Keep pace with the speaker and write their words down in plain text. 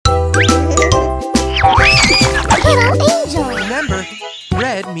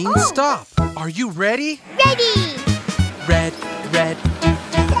Red means stop. Are you ready? Ready! Red, red, do,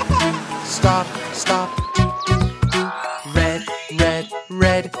 do, do. Stop, stop, do, do, do. Red, red,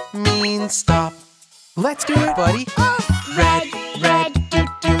 red means stop. Let's do it, buddy. Red, red, do,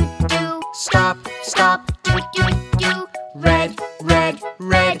 do, do. Stop, stop, do, do, do. Red, red,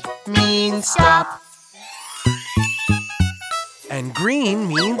 red means stop. And green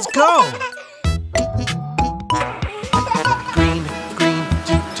means go. Green, green,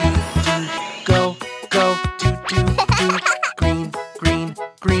 do, do, do. Go, go, do, do, do. Green, green,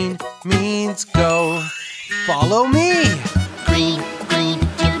 green means go. Follow me. Green, green,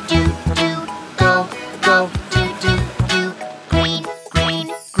 do, do, do. Go, go, do, do, do. Green,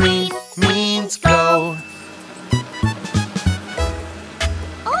 green, Green means go.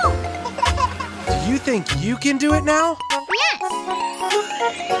 Oh! Do you think you can do it now? Yes!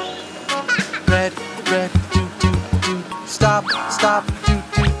 Red, red, do, do, do. Stop, stop, do,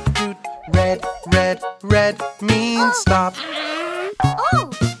 do, do. Red, red, red means stop. Oh!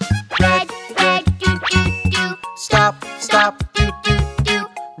 Red, Red, do, do, do. stop, stop, Do, do, do.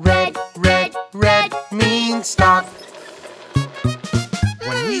 red, red, red means stop.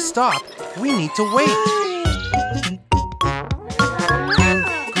 When we stop, we need to wait. Green,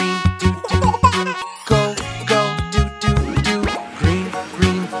 green, do, do, do. Go, go, do, do, do. Green,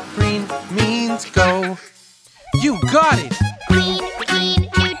 green, green means go. You got it. Green, green,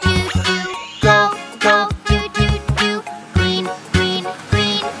 do, do, do. Go, go, Do, do, do. Green, green,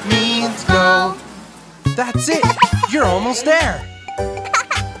 green. means go. That's it. You're almost there.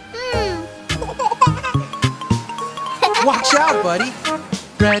 Watch out, buddy.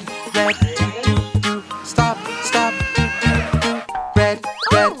 Red, red, do, do, do. Stop, stop, do, do, do. Red,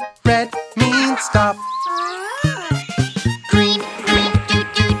 red, red means stop. Green, green, do,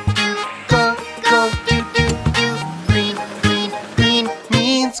 do, do. Go, go, Do, do, do. Green, green, green.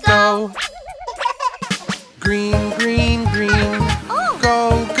 means go. Green, green, green.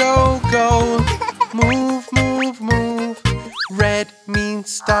 Go, go, go. Move, move, move. Red means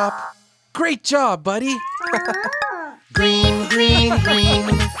stop. Great job, buddy. Green, green, green.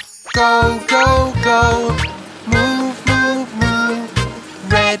 Go, go, go. Move, move,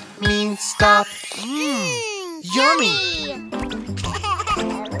 move. Red means stop. Yummy.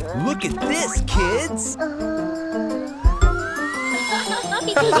 Look at this, kids.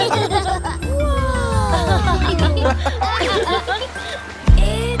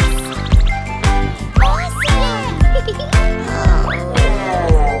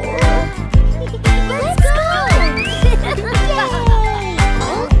 Let's go!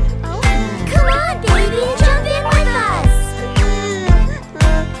 Come on, baby, jump in with us!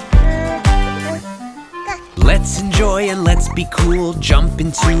 Let's enjoy and let's be cool. Jump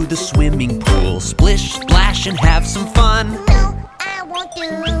into the swimming pool. Splish, splash, and have some fun. No, I won't do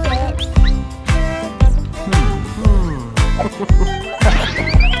it.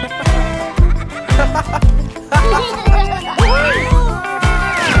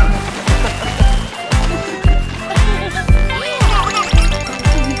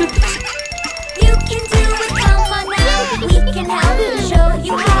 You can do it, come on now. We can help you, show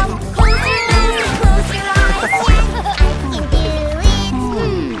you how. Close your nose and close your eyes. You can do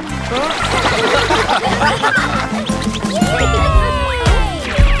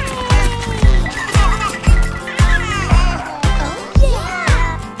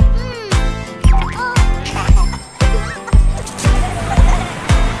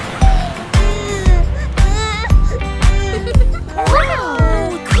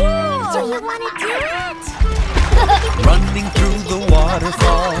Running through the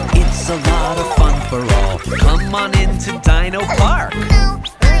waterfall. It's a lot of fun for all. Come on into Dino Park. No,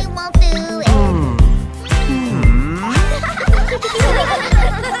 I won't do it.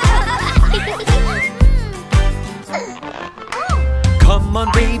 Come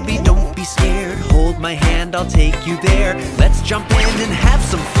on, baby, don't be scared. Hold my hand, I'll take you there. Let's jump in and have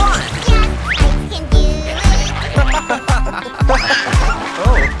some fun.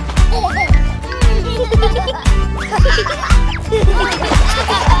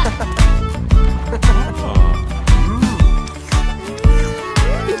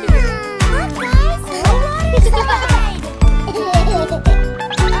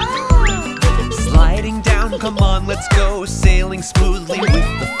 Sliding down, come on, let's go. Sailing smoothly with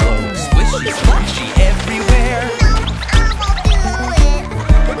the flow. Swishy, splashy everywhere.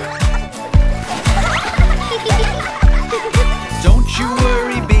 Don't you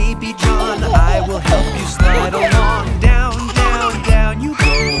worry, baby John, I will help you slide along. Down, down, down you go.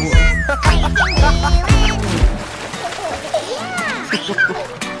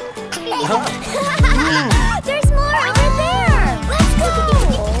 There's more over there. Let's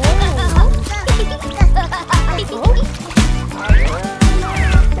go.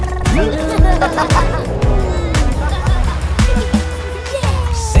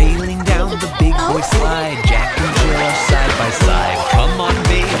 boy slide. Jack and Jill are side by side. Come on,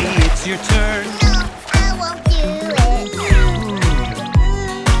 baby, it's your turn. No, I won't do it.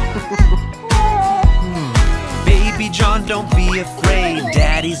 Baby John, don't be afraid.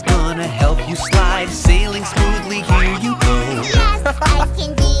 Daddy's gonna help you slide. Sailing smoothly, here you go. Yes, I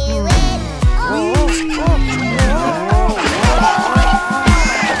can do it.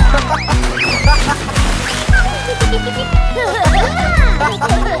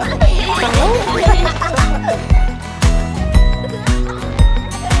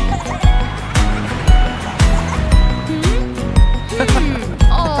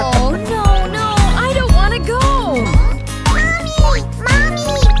 Oh, no, I don't want to go.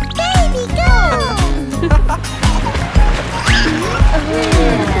 Mommy, baby, go.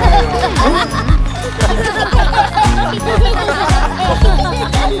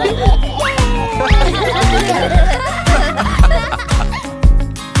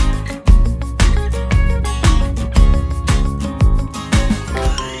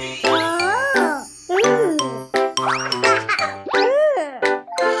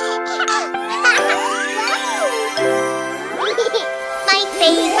 My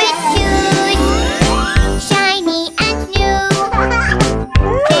favorite shoes, shiny and new.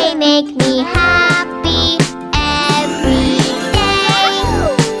 They make me happy every day.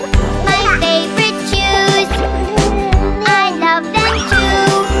 My favorite shoes, I love them too.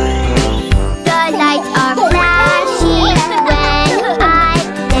 The lights are flashy when I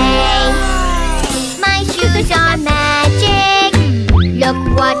play. My shoes are magic, look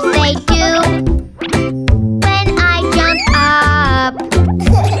what they do. When I jump up,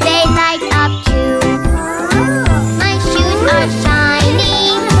 they light up too. My shoes are shiny,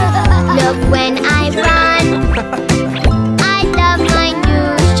 look when I run. I love my new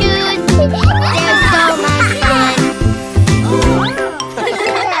shoes, they're so much fun.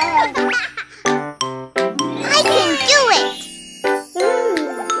 I can do it!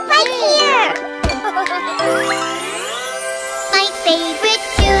 Right here! My favorite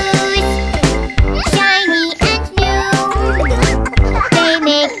shoes, shiny and new. They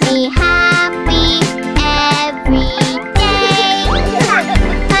make me happy every day.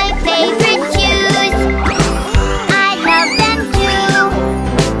 My favorite shoes, I love them too.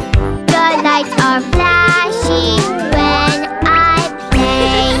 The lights are flashy when I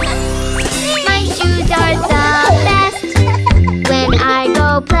play. My shoes are the best when I go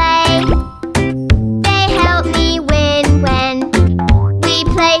play. They help me win when we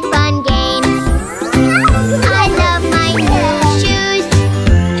play fun games. I love my new shoes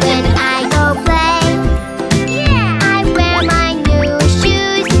when I go play. I wear my new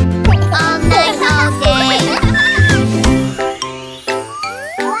shoes all night, all day. Me.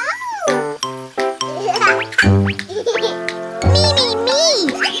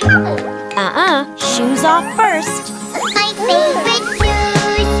 Shoes off first. My favorite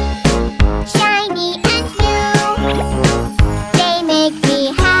shoes, shiny and new. They make me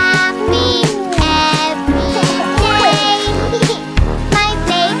happy every day. My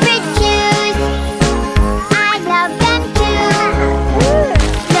favorite shoes, I love them too.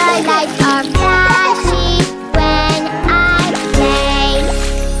 The lights are flashy when I play.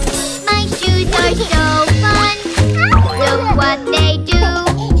 My shoes are so fun, look what they do.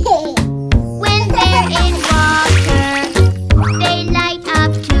 When they're in water, they light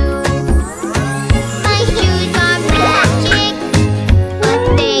up too. My shoes are magic, but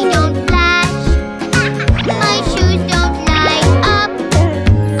they don't flash. My shoes don't light up,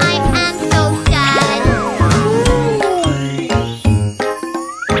 I am so sad.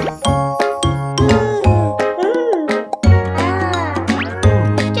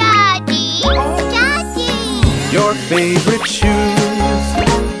 Daddy, Your favorite shoes,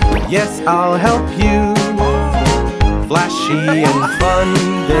 yes, I'll help you. Flashy and fun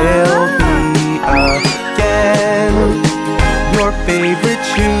they'll be again. Your favorite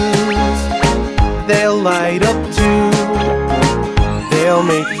shoes, they'll light up too. They'll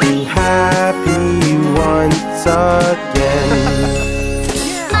make you happy once again.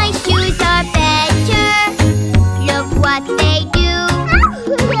 my shoes are better, look what they do.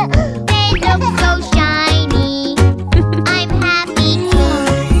 They look so shiny, I'm happy too.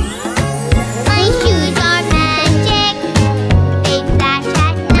 My shoes are magic, they flash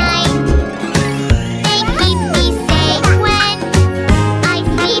at night. They keep me safe when I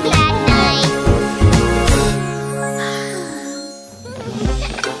sleep at night.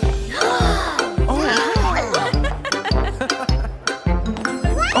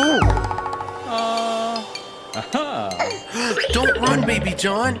 Don't run, baby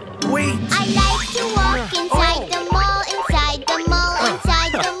John. Wait. I like to walk inside the mall, inside the mall,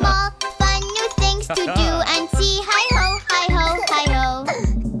 inside the mall. Fun new things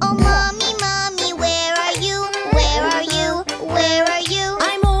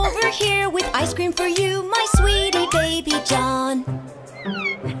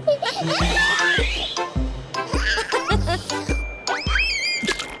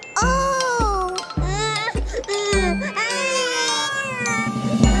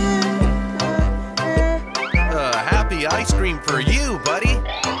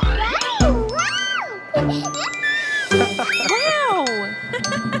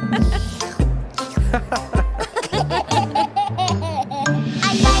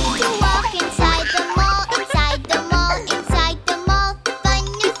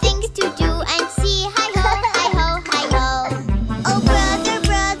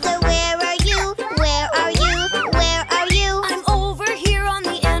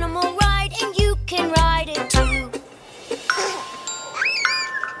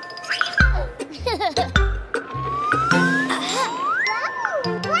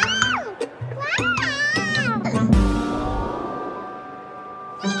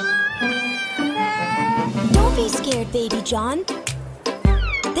Don't be scared, Baby John.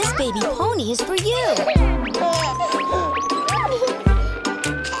 This baby pony is for you.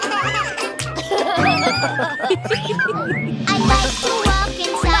 I like to walk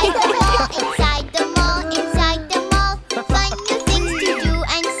inside the mall, inside the mall, inside the mall. Fun new things to do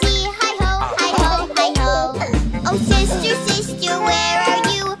and see. Hi ho, hi ho, hi ho. Oh sister, sister, where are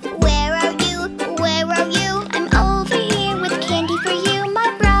you? Where are you? Where are you? I'm over here with candy for you, my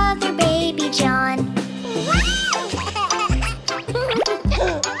brother, Baby John.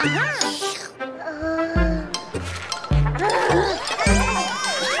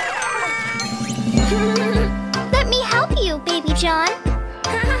 Let me help you, Baby John.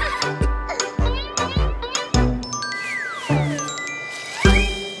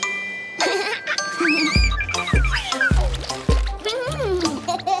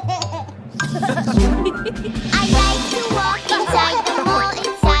 I like to walk inside the mall,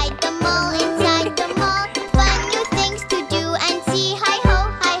 inside the mall, inside the mall. Fun new things to do and see. Hi ho,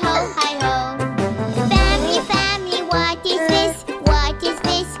 hi ho, hi ho. Family, family, what is this? What is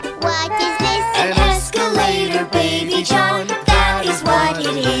this? What is this? An escalator, Baby John, that is what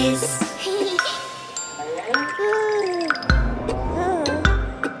it is.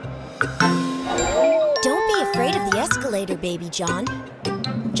 Don't be afraid of the escalator, Baby John.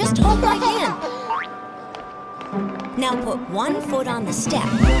 Just hold my hand. Now put one foot on the step,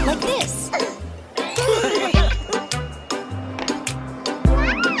 like this.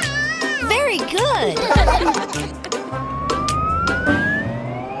 Very good.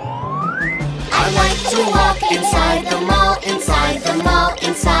 I like to walk inside the mall, inside the mall,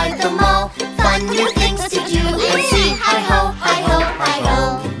 inside the mall. Fun new things to do and see. Hi ho, hi ho, hi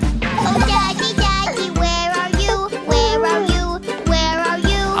ho. Oh Daddy, Daddy, where are you? Where are you? Where are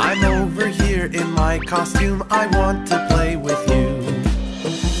you? I'm over here in my costume. I want to play with you.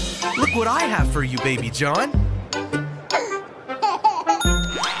 Look what I have for you, Baby John.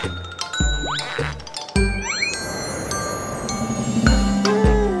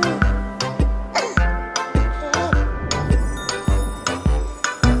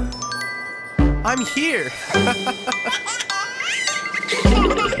 I'm here.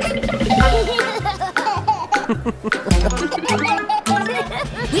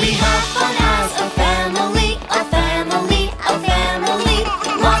 We have fun as a family, a family, a family.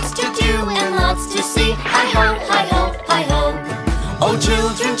 Lots to do and lots to see. Hi ho, hi ho, hi ho. Oh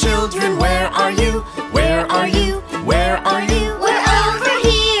children, children, where are you? Where are you? Where are you? We're over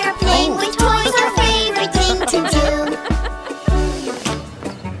here playing with toys, our favorite thing to do.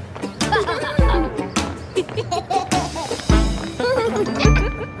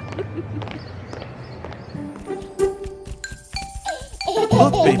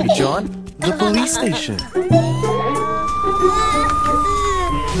 Look, Baby John, the police station.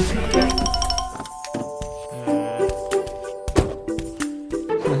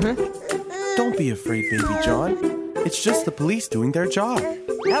 Don't be afraid, Baby John. It's just the police doing their job.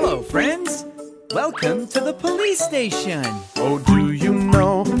 Hello, friends. Welcome to the police station. Oh, do you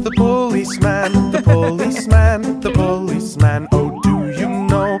know the policeman, the policeman, the policeman? Oh, do you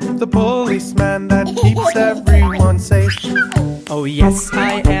know the policeman that keeps everyone safe? Oh, yes,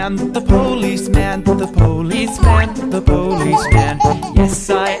 I am the policeman, the policeman, the policeman. Yes,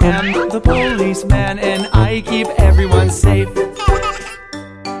 I am the policeman, and I keep everyone safe.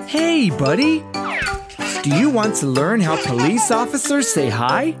 Hey, buddy. Do you want to learn how police officers say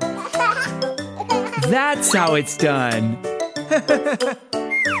hi? That's how it's done.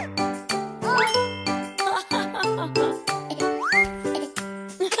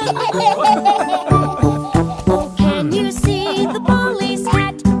 Can you see the police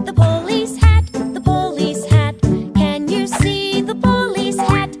hat? The police hat, the police hat. Can you see the police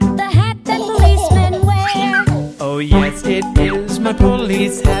hat? The hat that policemen wear. Oh, yes, it is my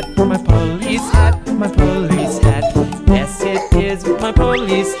police hat, my police hat, my police hat. Yes, it is my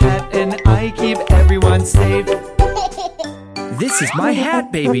police hat, and I keep everyone safe. This is my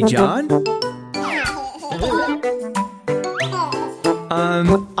hat, Baby John.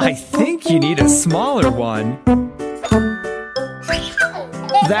 I think you need a smaller one.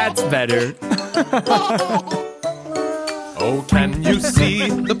 That's better. Oh, can you see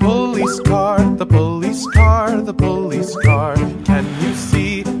the police car, the police car, the police car? Can you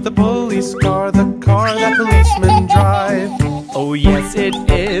see the police car, the car that policemen drive? Oh, yes, it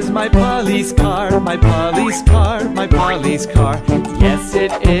is my police car, my police car, my police car. Yes,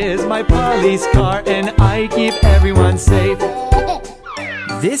 it is my police car, and I keep everyone safe.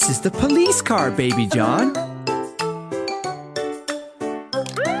 This is the police car, Baby John.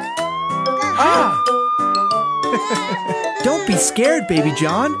 Don't be scared, Baby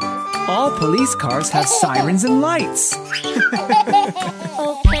John. All police cars have sirens and lights.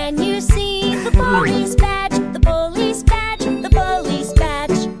 Oh, can you see the police badge? The police badge, the police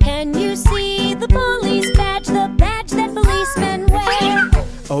badge. Can you see the police badge? The badge that policemen wear.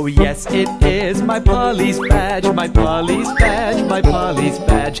 Oh yes, it is my police badge, my police badge, my police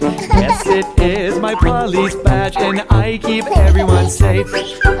badge. Yes, it is my police badge, and I keep everyone safe.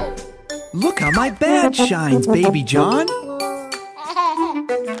 Look how my badge shines, Baby John.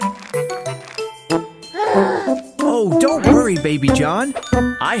 Oh, don't worry, Baby John.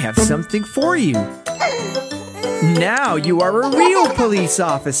 I have something for you. Now you are a real police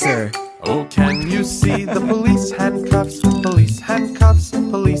officer. Oh, can you see the police handcuffs? Police handcuffs,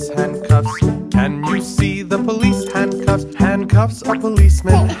 police handcuffs. Can you see the police handcuffs? Handcuffs a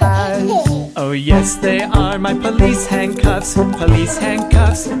policeman has. Oh yes, they are my police handcuffs. Police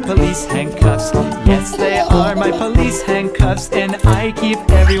handcuffs, police handcuffs. Yes, they are my police handcuffs, and I keep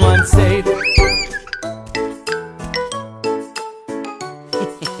everyone safe.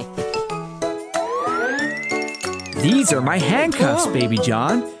 These are my handcuffs, Baby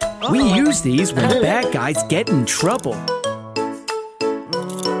John. We use these when the bad guys get in trouble.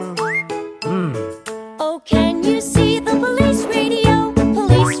 Oh, can you see the police radio?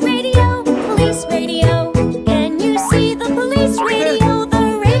 Police radio, police radio. Can you see the police radio?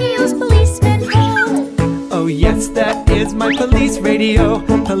 The radio's policemen hold. Oh yes, that is my police radio.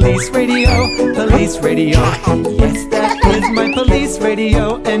 Police radio, police radio. Yes, that is my police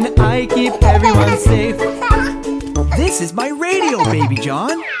radio, and I keep everyone safe. This is my radio, Baby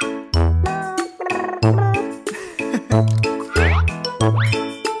John.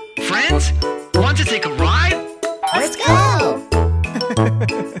 Friends, want to take a ride? Let's go!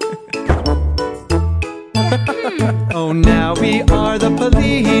 Oh, now we are the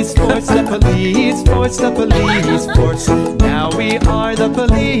police force, the police force, the police force. Now we are the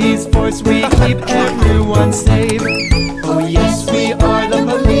police force, we keep everyone safe. Oh yes, we are the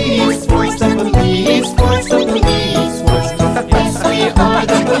police force, the police force, the police force. Yes, we are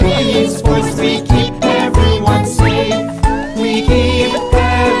the police force, we keep everyone safe. We keep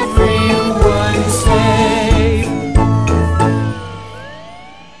everyone safe.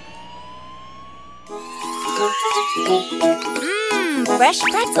 Fresh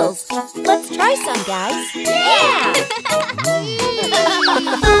pretzels. Let's try some, guys. Yeah!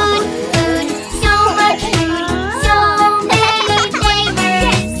 Food, food, so much food, so many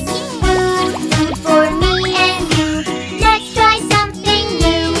flavors. Food, food for me and you. Let's try something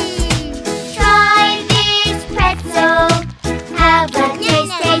new. Try this pretzel. Have a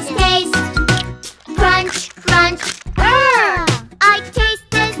taste, taste, taste. Crunch, crunch. I taste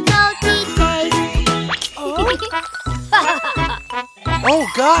the salty taste. Oh,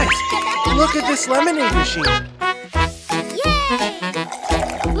 guys, look at this lemonade machine.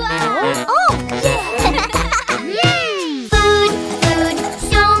 Food, food,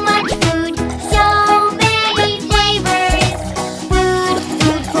 so much food, so many flavors. Food,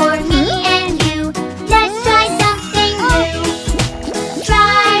 food for me and you. Let's try something new.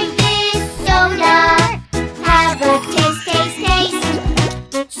 Try this soda. Have a taste, taste, taste.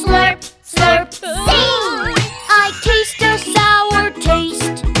 Slurp, slurp, sing. I taste a sour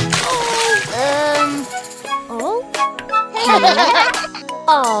taste.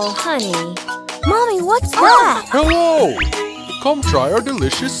 Oh, honey. Mommy, what's that? Hello! Come try our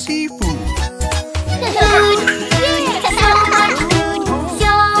delicious seafood. Food, food, so much food,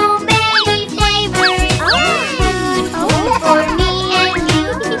 so many flavors. Food, food for me and you.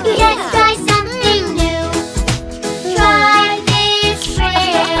 Let's try something new. Try this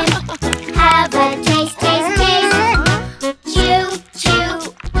shrimp. Have a taste, taste, taste. Chew, chew.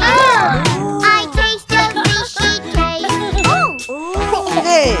 I taste a fishy taste.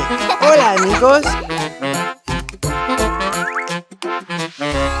 Hey! Hola, amigos!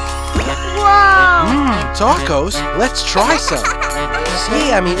 Wow! Tacos? Let's try some.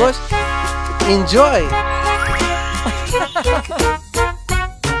 Sí, amigos. Enjoy!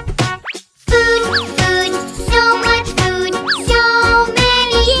 Food, food, so much food, so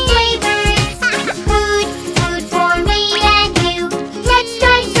many flavors. Food, food for me and you. Let's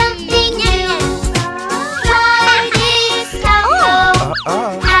try something new. Try this taco.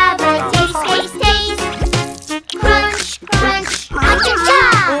 Have a taste, taste, taste. Crunch, crunch, cha-cha-cha.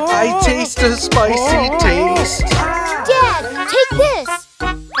 I taste a spicy taste. Dad, take this.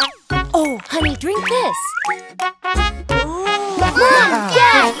 Oh, honey, drink this. Mom,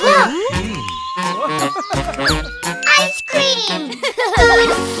 Dad, look! Ice cream! Food,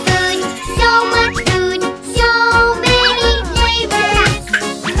 food, so much food, so many flavors.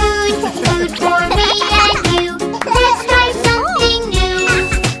 Food, food for me and you. Let's try something new.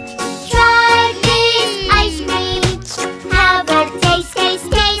 Try this ice cream. Have a taste, taste,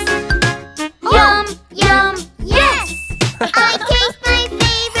 taste. Yum, yum, yes! I taste my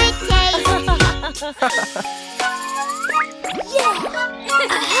favorite taste.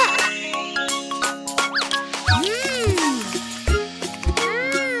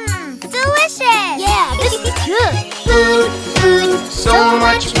 Delicious! Yeah, this is good. Food, food, so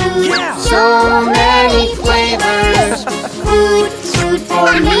much food, Yeah. so many flavors. Food, food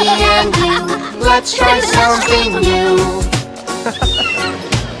for me and you. Let's try something new.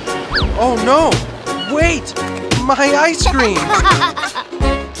 Oh no! Wait! My ice cream!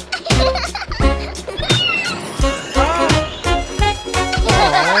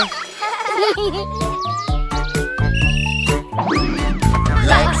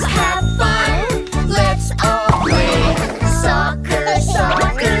 Let's have fun. Let's all play soccer,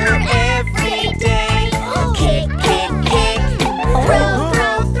 soccer every day. Kick, kick, kick. Throw,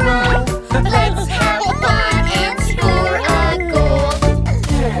 throw, throw. Let's have fun and score a goal.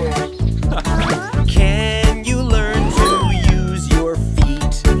 Can you learn to use your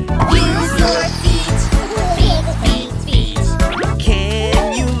feet? Use your feet. Feet, feet, feet.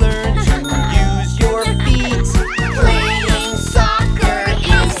 Can you learn to use your feet? Playing soccer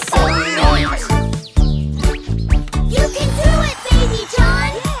is so neat. You can do it, baby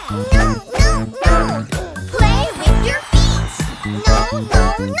John. No, no, no. Play with your feet. No, no,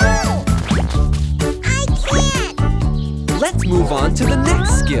 no. I can't. Let's move on to the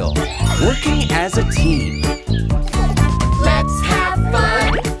next skill, working as a team. Let's have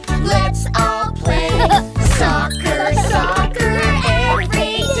fun. Let's all play soccer, soccer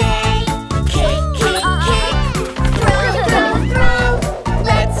every day. Kick, kick, kick. Throw, throw, throw.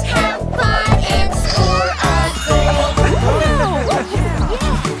 Let's have fun and score a goal.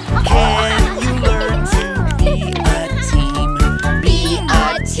 Can you learn to be a team? Be a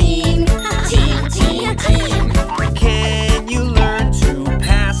team. Team, team, team. Can you learn to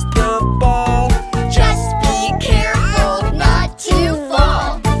pass the ball? Just be careful not to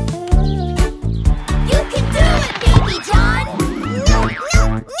fall. You can do it, baby John. No, no,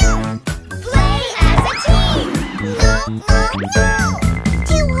 no. Play as a team. No, no, no.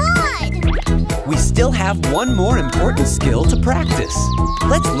 Too hard. We still have one more important skill to practice.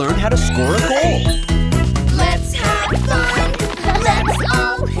 Let's learn how to score a goal. Let's have fun. Let's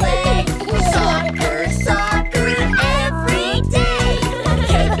all play soccer, soccer every day.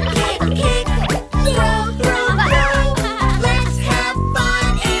 Kick, kick, kick. Throw, throw, throw. Let's have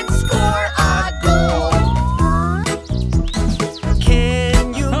fun and score a goal.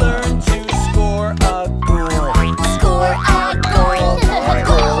 Can you learn to score a goal? Score a goal.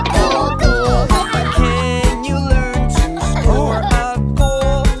 Goal, goal, goal. Can you learn to score a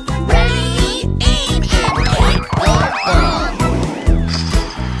goal? Ready, aim, and kick your ball.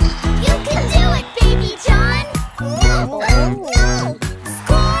 You can do it, baby John. No, no, no.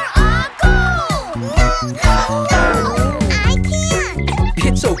 Score a goal. No, no, no. I can't.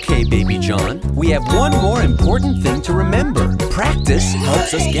 It's okay, Baby John. We have one more important thing to remember. Practice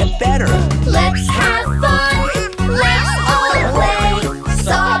helps us get better. Let's have fun. Let's all play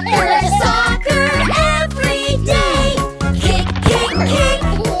soccer, soccer every day. Kick, kick, kick.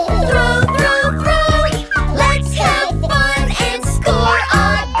 Throw, throw, throw. Let's have fun and score a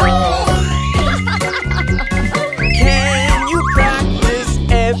goal. Can you practice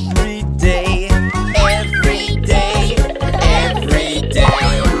every day? Every day, every day.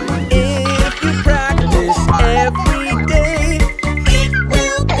 If you practice every day, It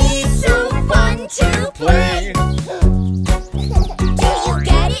will be so fun to play. Do you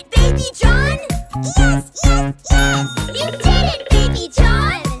get it, baby John? Yes, yes, yes. You did it, baby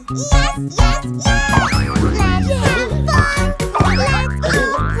John. Yes, yes, yes. Let's have fun. Let's go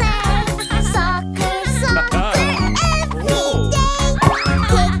play soccer, soccer every day.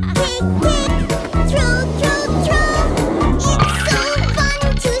 Kick, kick, kick. Throw, throw, throw. It's so fun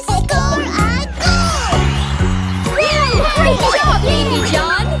to score a goal. Great job, baby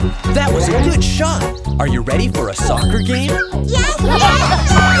John. that was a good shot. Are you ready for a soccer game? Yes,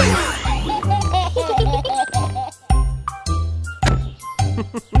 yes.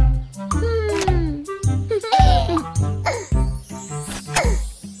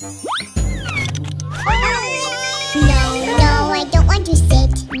 No, no, I don't want to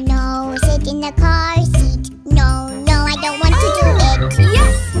sit. No, sit in the car seat. No, no, I don't want to do it.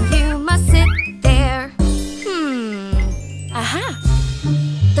 Yes, you must sit there. Aha.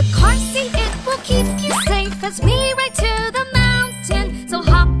 The car seat, it will keep you safe as we ride to the mountain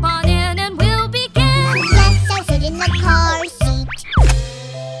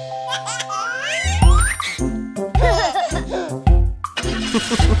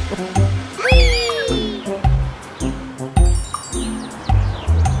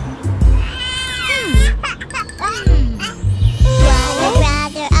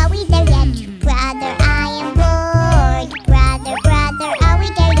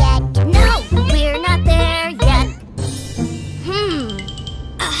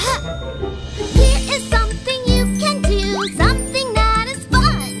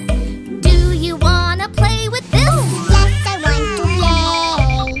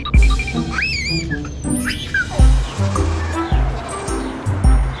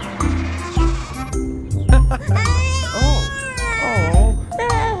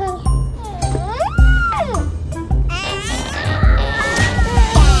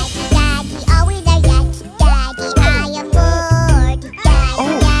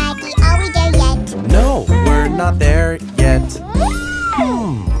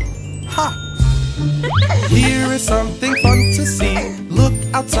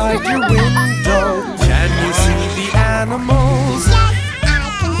outside your window. Can you see the animals? Yes, I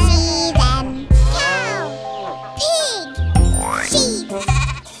can see them. Cow, pig, sheep, horse.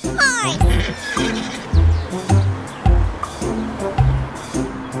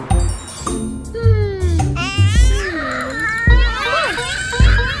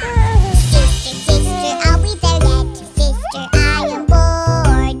 Sister, sister, are we there yet? Sister, I am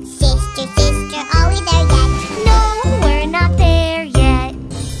bored. Sister, sister, are we there yet? No, we're not there yet.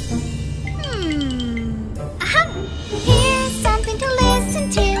 Here's something to listen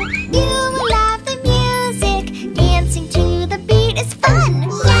to. You will love the music. Dancing to the beat is fun.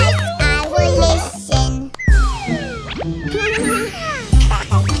 Yes, I will listen.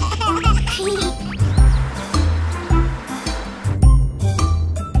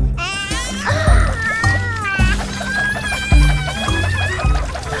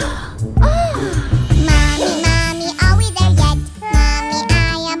 Mommy, mommy, are we there yet? Mommy, I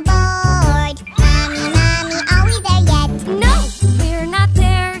am bored. Mommy, mommy, are we there yet? No, we're not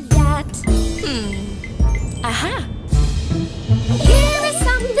there yet. Here is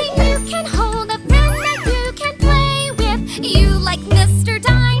something you can hold, a friend that you can play with. You like Mr.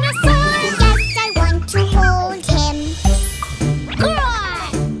 Dinosaur? Yes, I want to hold him.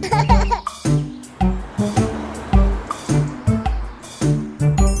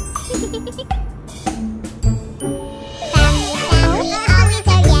 Family, family, are we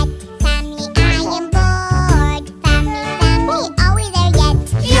there yet? Family, I am bored. Family, family, are we there yet?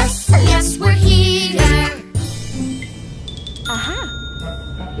 Yes, yes, we're here.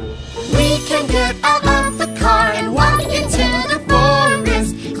 We can get out of the car and walk into the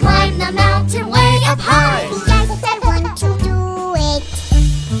forest. Climb the mountain way up high. Yes, I want to do it.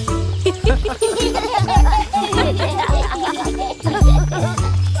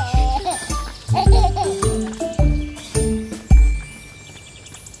 Hey,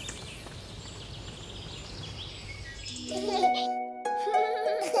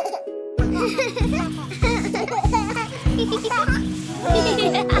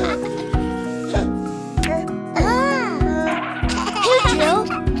 Jill.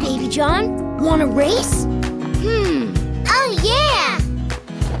 Baby John, want a race? Oh, yeah!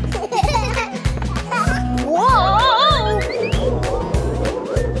 Whoa!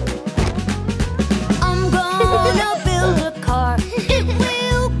 I'm gonna build a car. It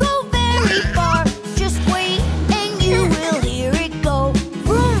will go very far. Just wait and you will hear it go.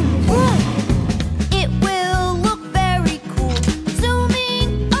 Vroom, vroom. It will look very cool.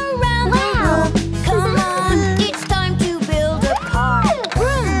 Zooming around the room. Come on, it's time to build a car.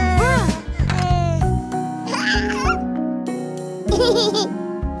 Vroom, vroom.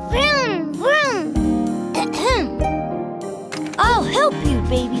 Vroom, vroom. I'll help you,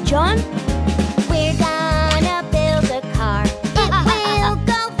 Baby John. We're gonna build a car. It will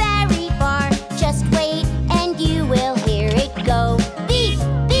go very far. Just wait and you will hear it go. Beep,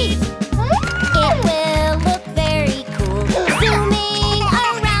 beep. It will look very cool. Zooming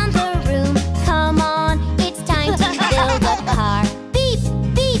around the room. Come on, it's time to build a car. Beep,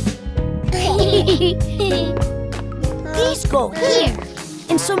 beep. These go here,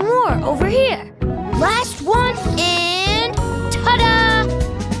 and some more over here. Last one, and ta-da!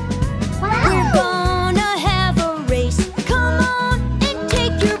 We're gonna have a race. Come on and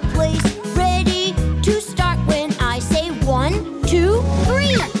take your place. Ready to start when I say 1, 2,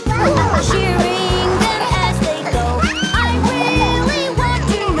 3. Cheering them as they go. I really want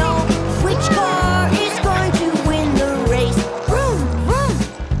to know which car is going to win the race. Vroom, vroom.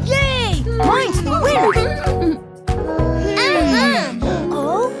 Yay! Mine's the winner.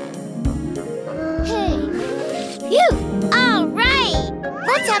 Oh? Hey. Phew! All right.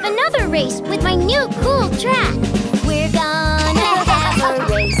 Let's have another race with my new cool track. We're gonna have a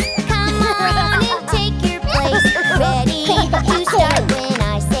race. Come on and take your place. Ready to start when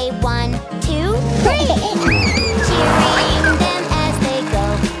I say 1, 2, 3. Cheering them as they go.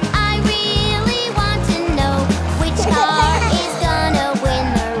 I really want to know which car is gonna win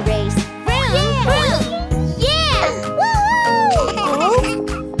the race. Vroom, vroom. Yeah!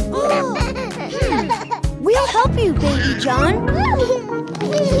 We'll help you, Baby John.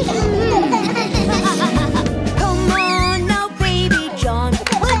 Come on now, Baby John.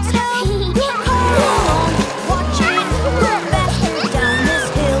 Let's help your car along. Watch it go faster down this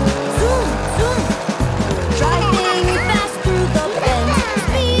hill. Zoom, zoom. Driving fast through the bends.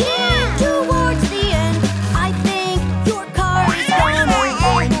 Speeding towards the end. I think your car is gonna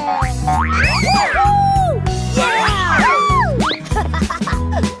win. Woohoo!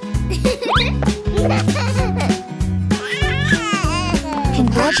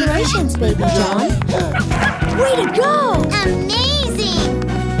 Congratulations, Baby John. Way to go! Amazing!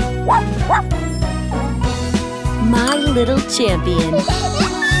 My little champion.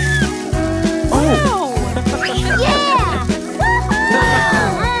 Oh! Yeah!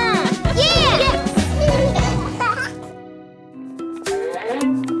 Yeah!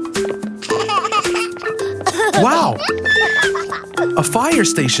 Wow! A fire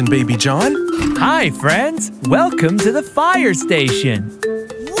station, Baby John. Hi, friends. Welcome to the fire station.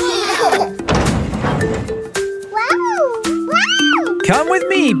 Come with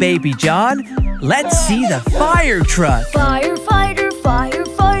me, Baby John. Let's see the fire truck. Firefighter,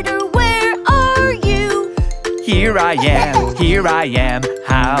 firefighter, where are you? Here I am,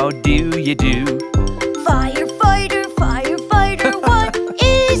 how do you do? Firefighter, firefighter, what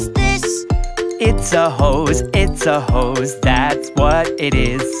is this? It's a hose, that's what it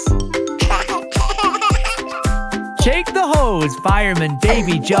is. Shake the hose, fireman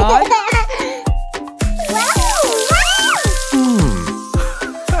Baby John.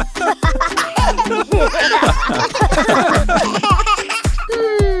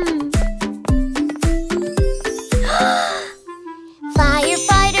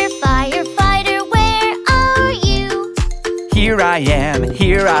 Firefighter, firefighter, where are you? Here I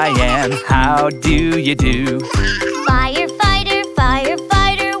am, how do you do? Firefighter,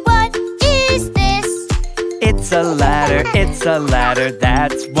 firefighter, what is this? It's a ladder,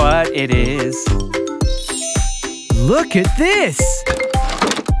 that's what it is. Look at this!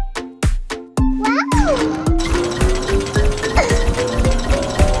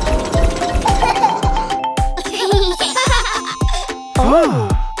 Wow!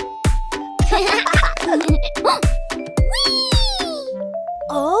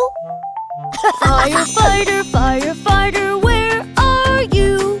 Oh? Firefighter, firefighter, where are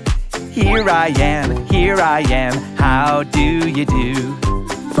you? Here I am, how do you do?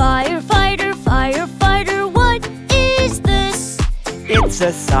 Firefighter, firefighter, what is this? It's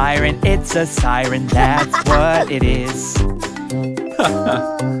a siren, that's what it is.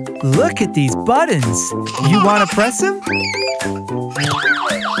 Look at these buttons. You want to press them?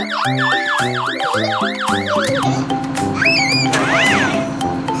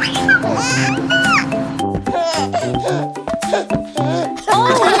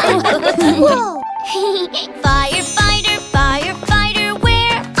 Whoa! Firefighter, firefighter,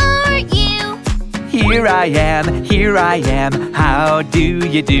 where are you? Here I am, how do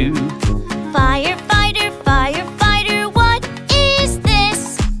you do? Firefighter, firefighter, what is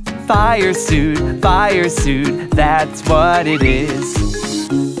this? Fire suit, that's what it is.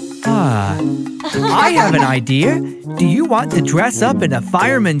 I have an idea. Do you want to dress up in a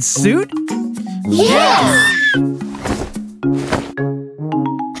fireman's suit? Yeah!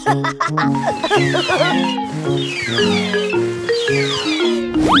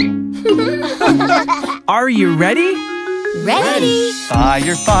 Are you ready? Ready?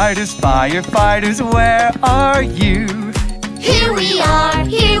 Firefighters, where are you? Here we are,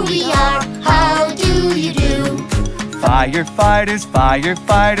 how do you do? Firefighters,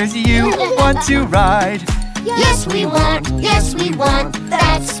 you want to ride? Yes we want,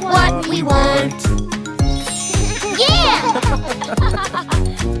 that's what we want. Yeah!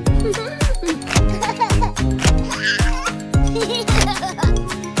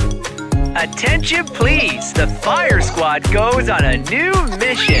 Attention please, the fire squad goes on a new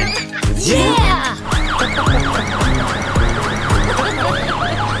mission. Yeah!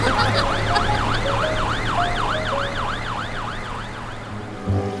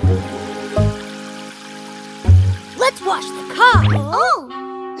 Let's wash the car. Oh!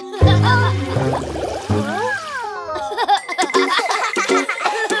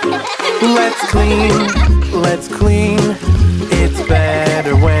 Let's clean. It's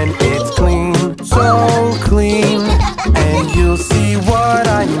better when it's clean. So clean, and you'll see what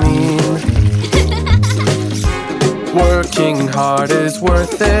I mean. Working hard is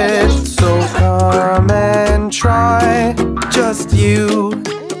worth it, so come and try. Just you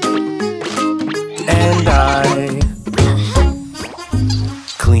and I,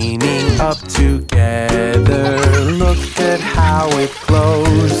 cleaning up together. Look at how it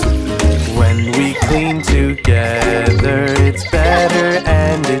flows. When we clean together, it's better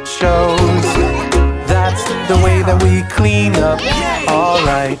and it shows. That's the way that we clean up. All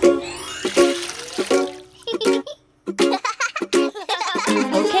right.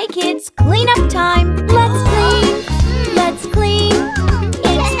 Okay, kids, clean up time. Let's clean. Let's clean.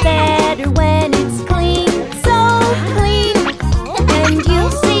 It's better when it's clean. So clean. And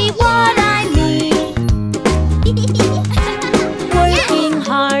you'll see what I mean. Working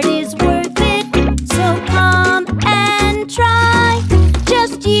hard is worth it. So come and try.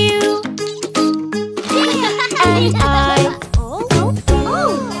 Just you and I.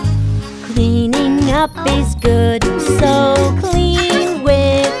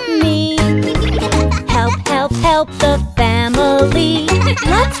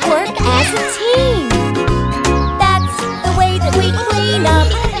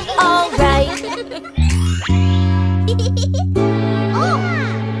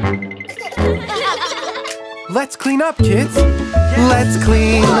 Let's clean up, kids. Let's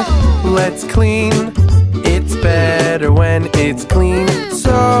clean, let's clean. It's better when it's clean,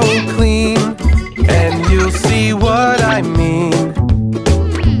 so clean. And you'll see what I mean.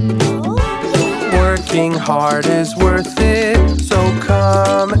 Working hard is worth it, so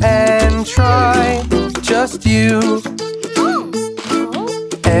come and try. Just you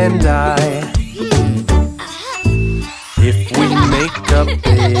and I. If we make a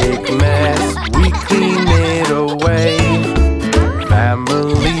big mess, we clean it away.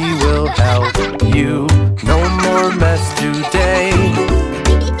 Family will help you, no more mess today.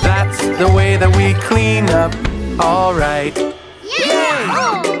 That's the way that we clean up, alright.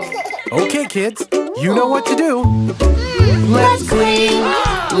 Yeah! Okay, kids, you know what to do. Let's clean,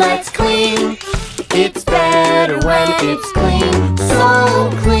 let's clean. It's better when it's clean, so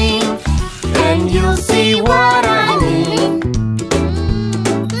clean. And you'll see what I mean.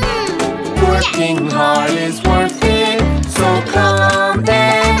 Working hard is worth it, so come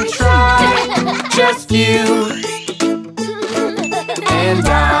and try. Just you and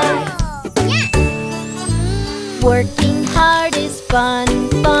I. Working hard is fun,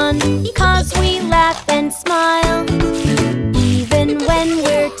 fun, 'cause we laugh and smile. Even when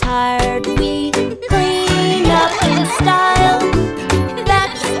we're tired, we clean up in style.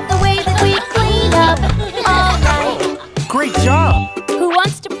 That's the way that we clean up, all right. Great job! Who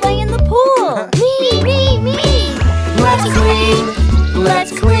wants to play in the pool? Me! Let's clean,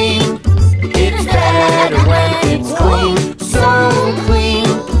 let's clean. It's better when it's clean, so clean.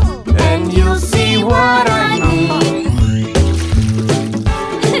 And you'll see what I mean.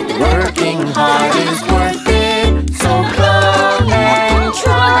 Working hard is worth it, so come and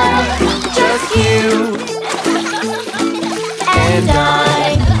try. Just you and I.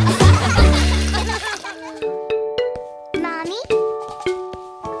 Mommy?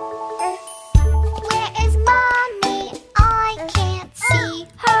 Where is Mommy? I can't see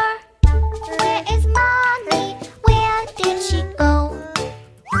her. Where is Mommy? Where did she go?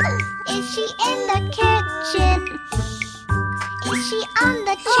 Is she in the kitchen? Is she on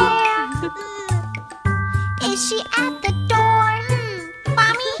the chair? Is she at the door?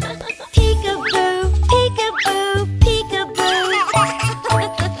 Mommy? Peekaboo, peekaboo, peekaboo.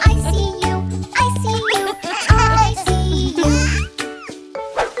 I see you, I see you, I see you.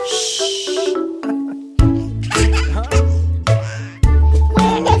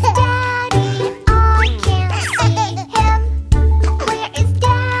 Where is Daddy? I can't see him. Where is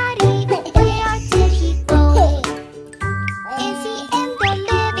Daddy? Where did he go? Is he in the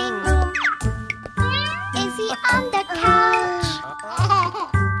living room? Is he on the couch?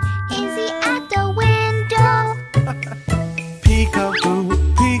 Is he at the window? Peekaboo,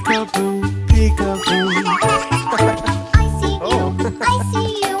 peekaboo, peekaboo. I see you, I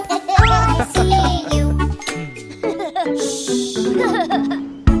see you, I see you.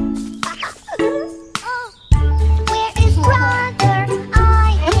 Where is brother? I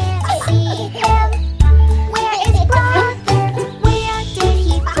can't see him. Where is brother? Where did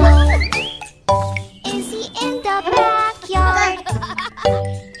he go? Is he in the backyard?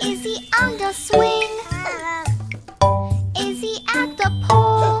 Is he on the swing? Is he at the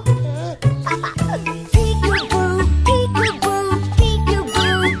pool? Peekaboo, peekaboo,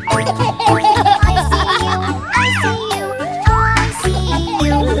 peekaboo. I see you, I see you, I see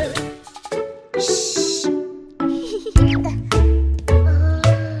you. Shh.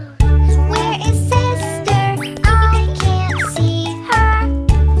 Where is sister? I can't see her.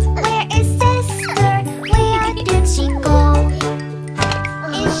 Where is sister? Where did she go?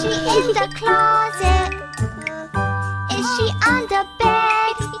 Is she in the closet? Is she on the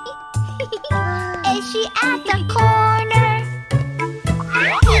bed? Is she at the corner?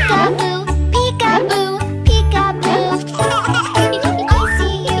 Peekaboo, peekaboo, peekaboo. I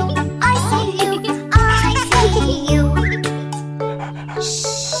see you, I see you, I see you.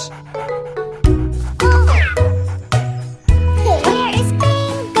 Shh. Where is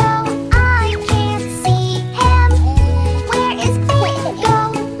Bingo? I can't see him. Where is Bingo?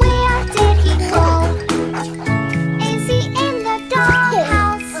 Where did he go? Is he in the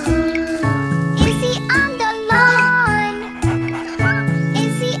doghouse? Is he on the lawn?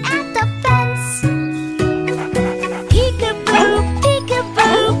 Is he at the fence? Peekaboo,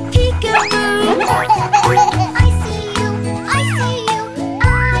 peekaboo, peekaboo. I see you, I see you,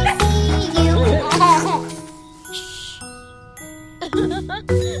 I see you.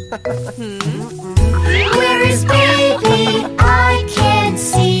 Where is baby? I can't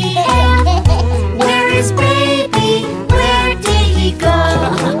see him. Where is baby? Where did he go?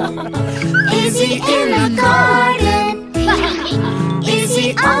 Is he in the garden? Is he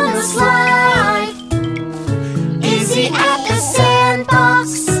on the slide?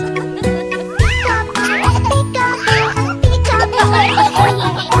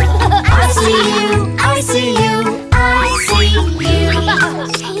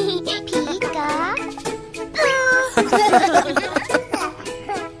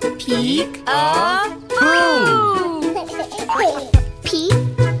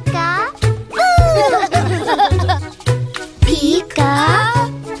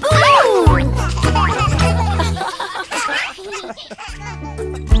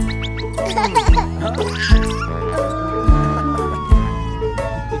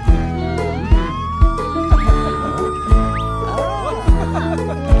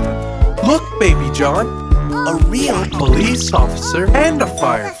 Look, Baby John, a real police officer and a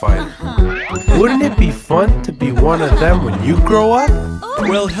firefighter. Wouldn't it be fun to be one of them when you grow up?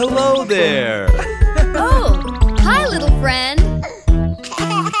 Well, hello there. Oh, hi, little friend.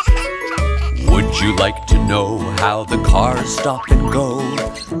 Would you like to know how the cars stop and go?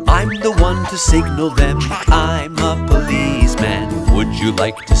 I'm the one to signal them. I'm a policeman. Would you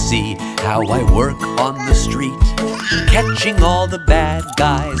like to see how I work on the street? Catching all the bad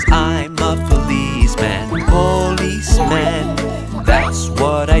guys. I'm a policeman. Policeman, that's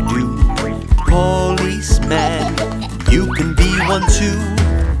what I do. Policeman, you can be one too.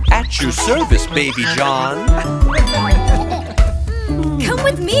 At your service, Baby John. Come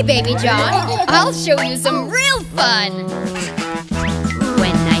with me, Baby John. I'll show you some real fun.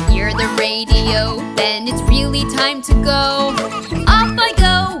 When I hear the radio, then it's really time to go. Off I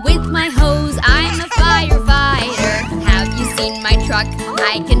go with my hose. I'm a firefighter. Have you seen my truck?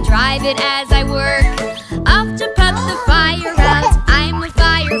 I can drive it as I work. Off to put the fire out. I'm a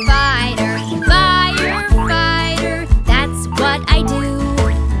firefighter. Firefighter, that's what I do.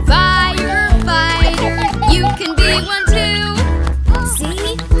 Firefighter, you can be one too.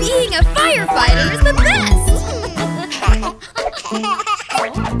 See? Being a firefighter is the best!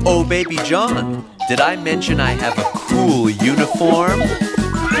 Oh, Baby John, did I mention I have a cool uniform?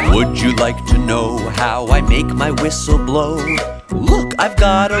 Would you like to know how I make my whistle blow? Look, I've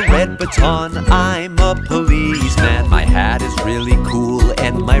got a red baton, I'm a policeman. My hat is really cool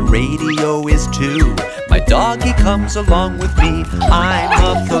and my radio is too. My doggy comes along with me, I'm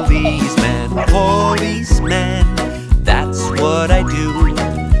a policeman. Policeman, that's what I do.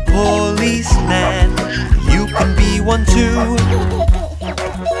 Policeman, you can be one too.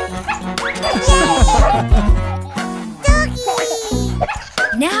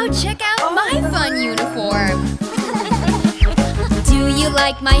 Now check out my fun uniform. Do you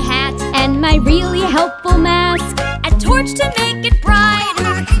like my hat and my really helpful mask? A torch to make it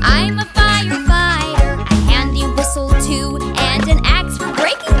brighter. I'm a firefighter. A handy whistle too, and an axe for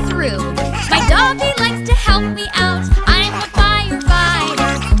breaking through. My doggy likes to help me out. I'm a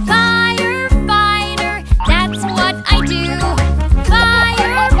firefighter. Firefighter, that's what I do.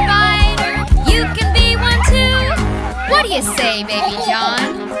 Firefighter, you can be one too. What do you say, Baby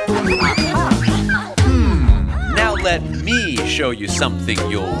John? Now let me show you something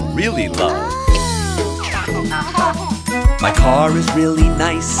you'll really love. My car is really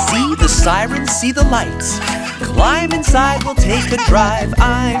nice. See the sirens, see the lights. Climb inside, we'll take a drive.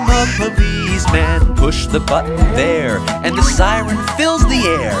 I'm a policeman. Push the button there, and the siren fills the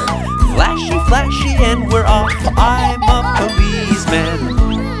air. Flashy, flashy, and we're off. I'm a policeman.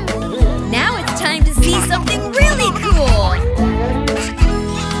 Now it's time to see something really cool.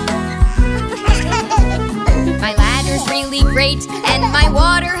 My ladder's really great, and my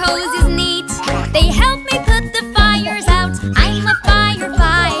water hose is neat. They help me put the fires out. I'm a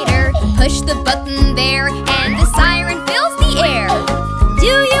firefighter. Push the button there, and the siren fills the air. Do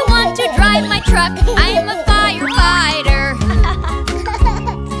you want to drive my truck? I'm a firefighter.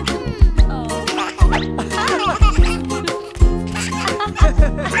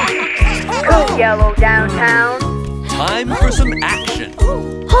 Go yellow downtown. Time for some action.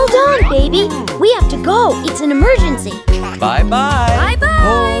 Hold on, baby. We have to go. It's an emergency. Bye-bye.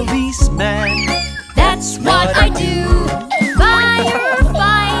 Bye-bye. Policeman. That's what I do.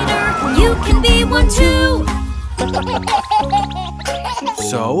 Firefighter, you can be one too.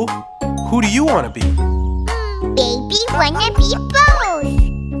 So, who do you want to be? Baby wanna be both.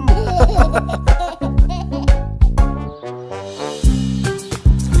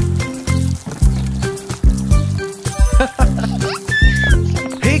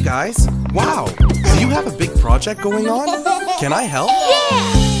 Hey guys, wow, do you have a big project going on? Can I help?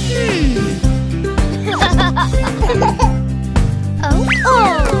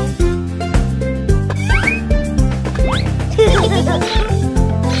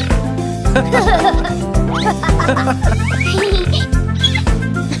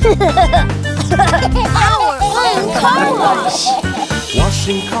 Our own car wash.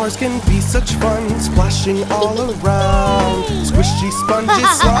 Washing cars can be such fun, splashing all around. Squishy sponges,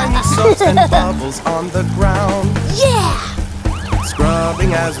 slimy soaps, and bubbles on the ground. Yeah!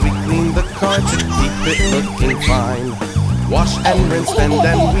 Scrubbing as we clean the car to keep it looking fine. Wash and rinse, and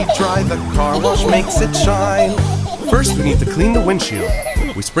then we dry. The car wash makes it shine. First, we need to clean the windshield.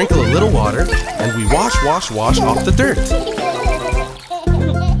 We sprinkle a little water, and we wash off the dirt.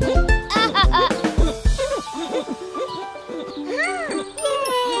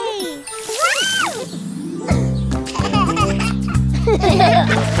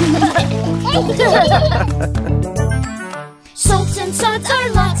 Soaps and suds are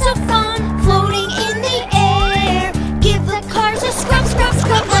lots of fun.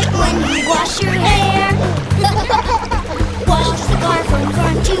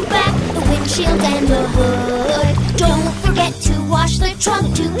 windshield and the hood. Don't forget to wash the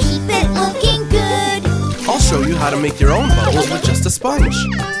trunk to keep it looking good. I'll show you how to make your own bubbles with just a sponge.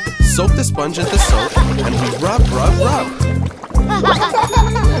 Soak the sponge into soap and we rub, rub, rub.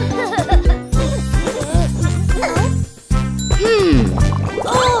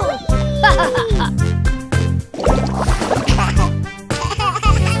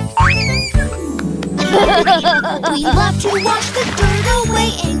 We love to wash the dirt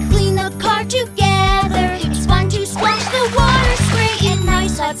away and clean the car together. It's fun to splash the water spray in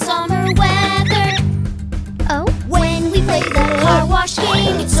nice hot summer weather. Oh? When we play the car wash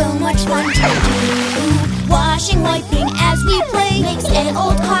game, it's so much fun to do. Washing, wiping as we play makes an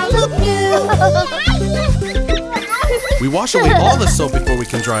old car look new. We wash away all the soap before we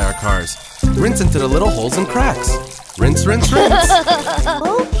can dry our cars. Rinse into the little holes and cracks. Rinse, rinse, rinse.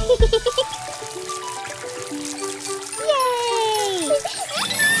 Yay!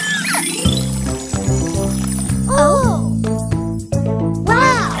 Oh!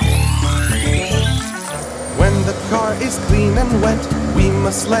 Wow! When the car is clean and wet, we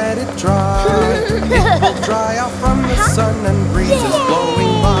must let it dry. It will dry out from the sun and breezes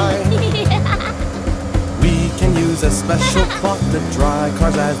blowing by. We can use a special cloth to dry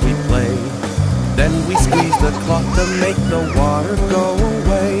cars as we play. Then we squeeze the cloth to make the water go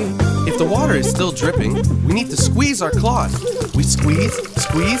away. If the water is still dripping, we need to squeeze our cloth. We squeeze,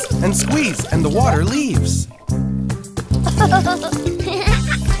 squeeze, and squeeze, and the water leaves.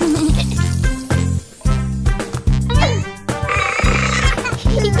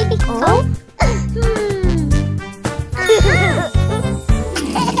 Oh?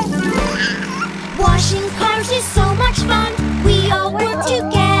 Washing cars is so much fun. We all work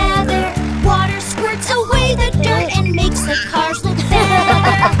together. Water squirts away the dirt and makes the cars look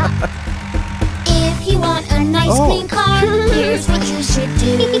better. If you want a nice clean car, here's what you should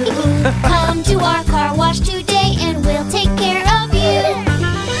do. Come to our car wash today and we'll take care of you.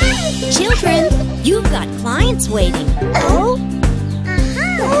 Children, you've got clients waiting. Oh?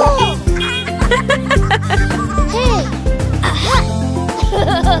 Hey!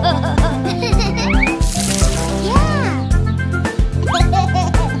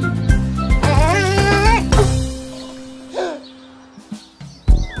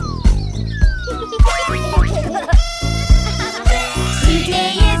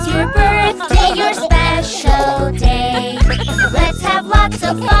 Today is your birthday, your special day. Let's have lots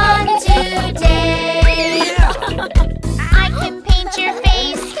of fun today. I can paint your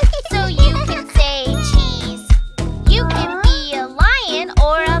face so you can say cheese. You can be a lion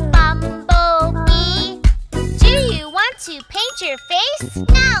or a bumblebee. Do you want to paint your face?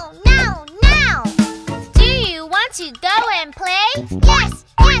 No, no, no. Do you want to go and play? Yes,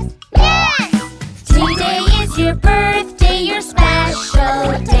 yes, yes. Today is your birthday, your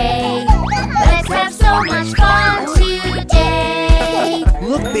special day. Let's have so much fun today.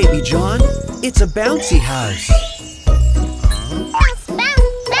 Look, Baby John, it's a bouncy house. Bounce,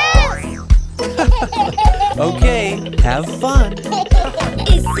 bounce, bounce! Okay, have fun.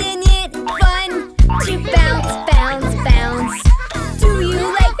 Isn't it fun to bounce, bounce, bounce? Do you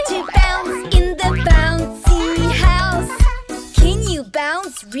like to bounce in the bouncy house? Can you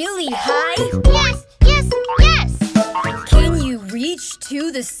bounce really high? Yes, yes, yes! Can you reach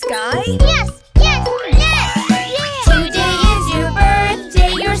to the sky? Yes, yes, yes! Today is your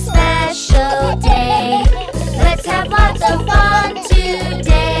birthday, your special day. Let's have lots of fun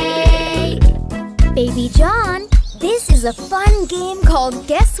today. Baby John, this is a fun game called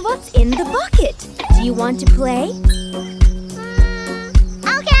Guess What's in the Bucket. Do you want to play?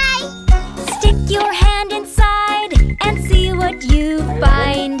 Okay! Stick your hand inside and see what you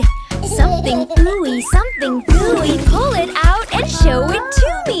find. Something ooey, pull it out and show it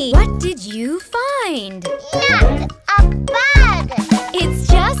to me. What did you find? Not a bug! It's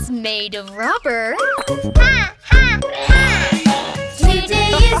just made of rubber. Ha, ha, ha!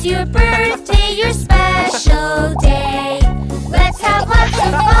 Today is your birthday, your special day. Let's have lots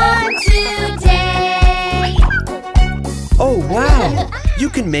of fun today. Oh, wow! You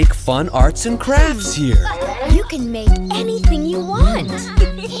can make fun arts and crafts here. You can make anything you want.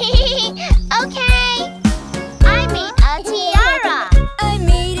 Okay! I made a tiara! I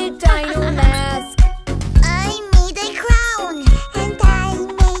made a dino mask. I made a crown! And I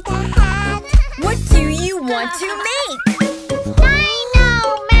made a hat! What do you want to make? Dino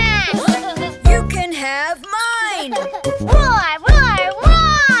mask! You can have mine. Roar, roar,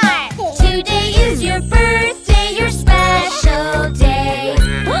 roar! Today is your birthday, your special day.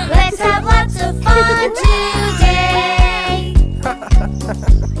 Let's have lots of fun today.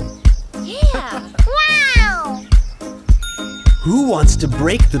 Yeah. Wow! Who wants to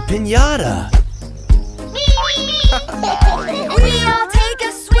break the piñata? We all take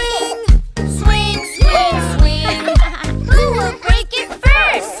a swing. Swing, swing, swing. Who will break it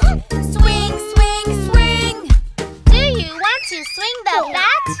first? Swing, swing, swing. Do you want to swing the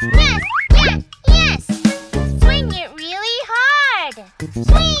bat? Yes, yes, yes. Swing it really hard.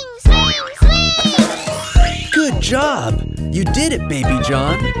 Swing, swing, swing. Good job! You did it, Baby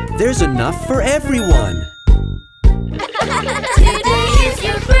John. There's enough for everyone. Today is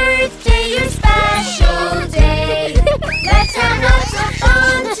your birthday, your special day. Let's have lots of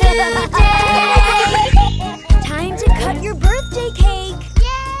fun today. Time to cut your birthday cake.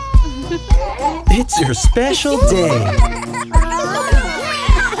 It's your special day.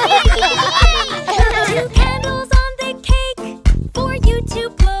 2 candles on the cake for you to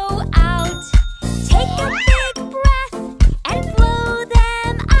blow out. Take a big breath and blow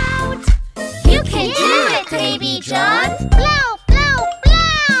them out. You can do it, Baby John. Blow, blow,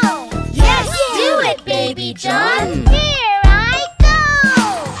 blow. Yes, do it, Baby John. Here I go.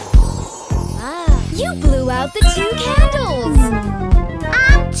 You blew out the 2 candles.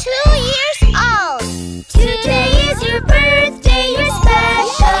 I'm 2 years old. Today is your birthday, your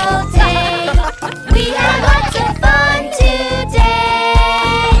special day. We have lots of fun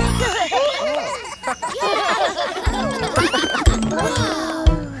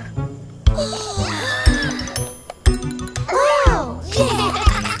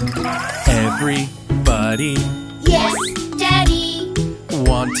Everybody Yes, Daddy.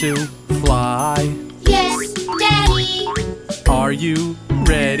 want to fly? Yes, Daddy. Are you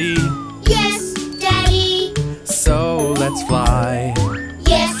ready? Yes, Daddy. So let's fly.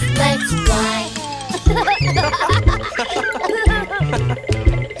 Yes, let's fly.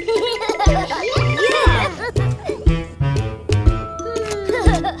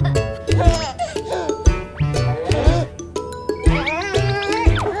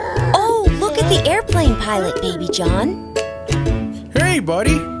 Oh, look at the airplane pilot, Baby John. Hey,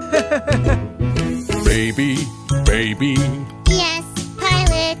 buddy. Baby, baby, Yes,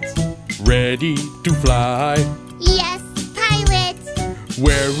 pilot. ready to fly. Yes, pilot.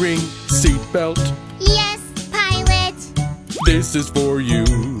 Wearing seatbelt. Yes, pilot. This is for you.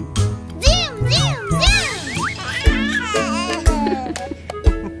 Zoom, zoom, zoom.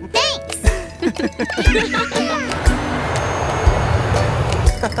 Thanks.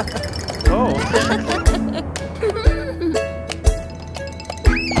 Oh.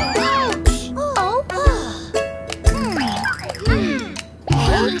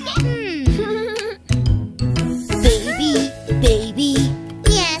 Baby, baby,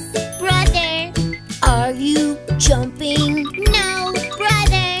 Yes, brother. are you jumping? No,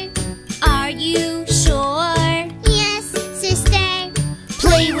 brother. Are you sure? Yes, sister.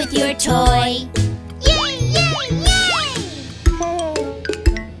 Play with your toy. Yay, yay, yay.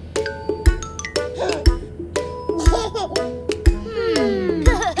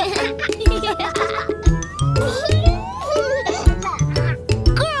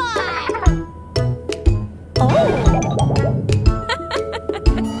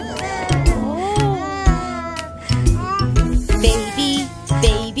 Baby,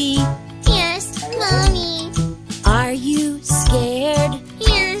 baby, Yes, mommy. are you scared?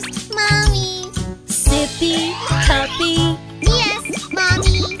 Yes, mommy. Sippy, cuppy, Yes,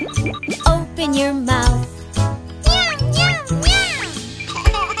 mommy. open your mouth. Meow, meow,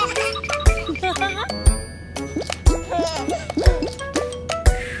 meow.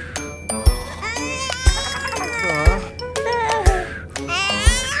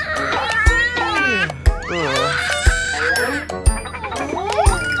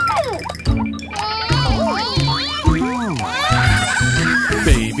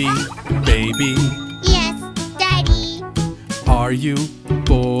 Baby, baby, Yes, daddy. are you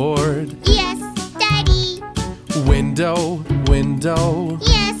bored? Yes, daddy. Window, window,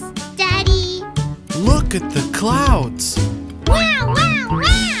 Yes, daddy. look at the clouds. Wow, wow,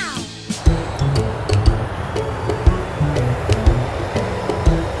 wow.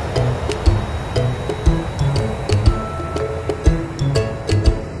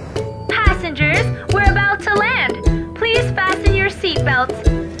 Passengers, we're about to land. Please fasten your seatbelts.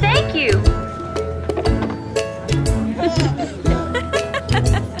 Thank you.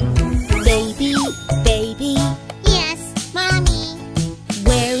 Baby, baby, Yes, mommy.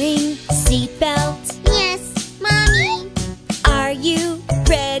 wearing seatbelt. Yes, mommy.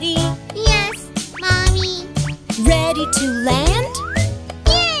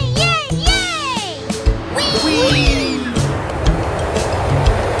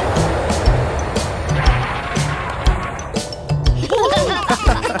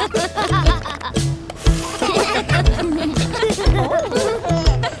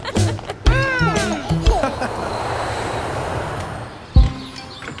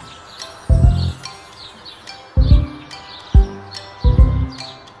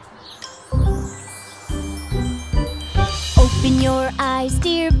 eyes,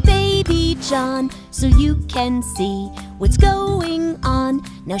 dear baby John, so you can see what's going on.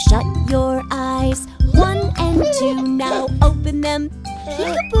 Now shut your eyes, 1 and 2, now open them.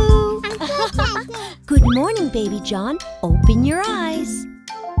 Peekaboo! Good morning, baby John. Open your eyes.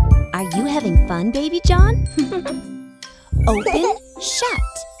 Are you having fun, baby John? Open, shut.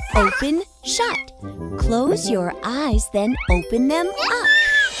 Open, shut. Close your eyes, then open them up.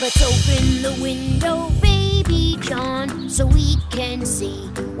 Let's open the window, baby John, so we can see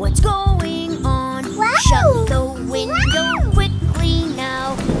what's going on. Wow. Shut the window quickly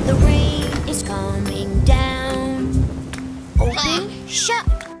now, the rain is coming down. Open, shut,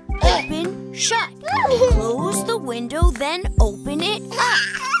 open, shut. Close the window, then open it up.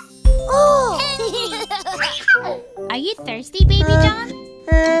 Oh! Are you thirsty, baby John?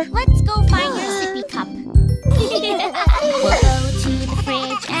 Let's go find your sippy cup. We'll go to the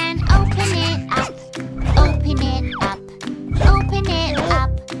fridge and open it up. Open it up. Open it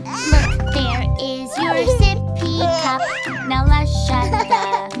up. Look, there is your sippy cup. Now let's shut the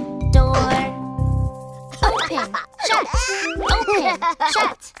door. Open, shut, open,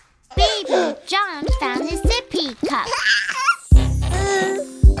 shut. Baby John found his sippy cup.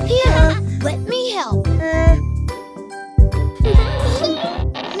 Here, let me help.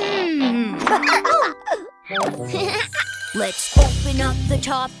 Let's open up the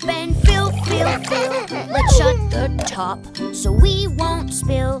top and fill. Let's shut the top so we won't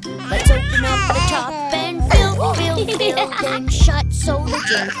spill. Let's open up the top and fill. Then shut so the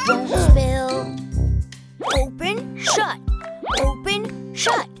drink won't spill. Open, shut, open,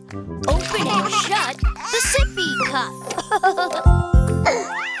 shut. Open and shut the sippy cup.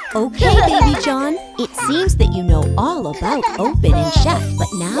 Okay, baby John. It seems that you know all about open and shut, but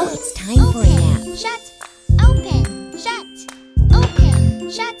now it's time for a nap. Shut, open, shut, open,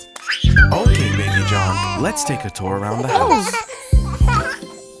 shut. Okay, baby John, let's take a tour around the house.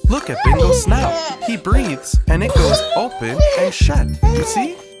 Look at Bingo's snout. He breathes and it goes open and shut. You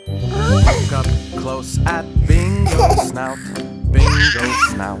see? Look up close at Bingo's snout. Bingo's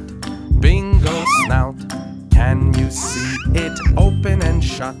snout. Bingo's snout. Can you see it open and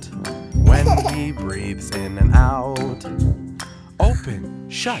shut when he breathes in and out? Open,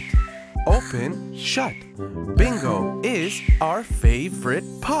 shut. Open, shut. Bingo is our favorite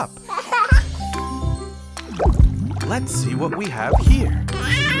pup. Let's see what we have here.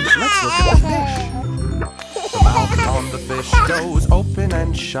 Let's look at the fish. The mouth on the fish goes open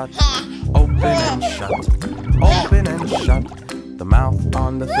and shut. Open and shut. Open and shut. The mouth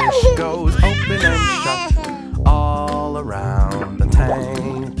on the fish goes open and shut. All around the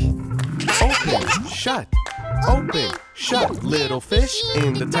tank. Open, shut. Open, shut. Little fish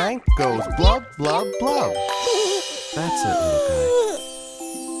in the tank goes blub, blub, blub. That's it, little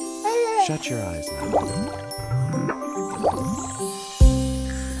guy. Shut your eyes now.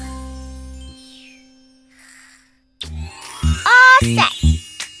 All set.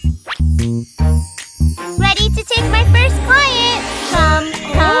 Ready to take my first client.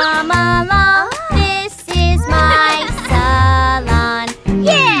 Come along. This is my salon.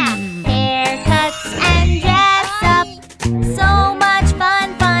 Yeah! Haircuts and dress up. So much fun,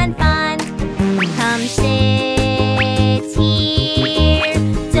 fun, fun. Come sit here.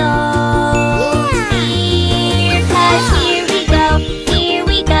 Don't fear. 'Cause here we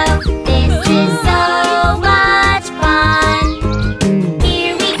go. This is so much fun.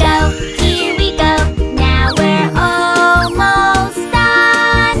 Here we go. Now we're almost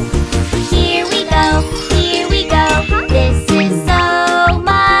done. Here we go. This is so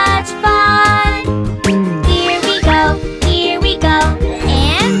much fun. Here we go.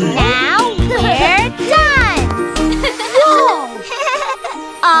 And now we're done.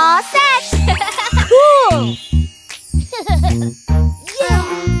 All set. Cool!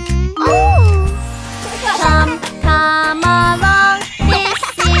 Come along, this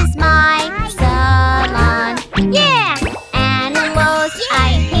is my salon. Yeah! Animals, I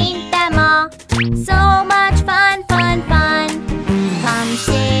paint them all. So much fun, fun, fun. Come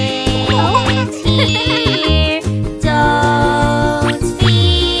sit here. Don't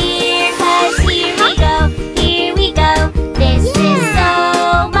fear, 'cause here we go. This is so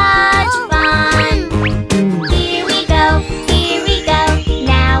much fun. Here we go.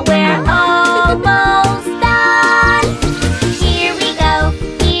 Now we're almost done. Here we go.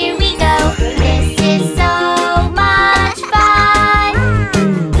 This is so much fun.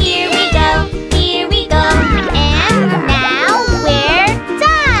 Here we go. And now we're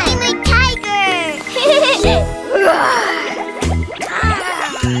done. I'm a tiger.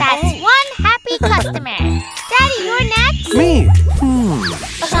 That's one happy customer. Daddy, you're next. Me?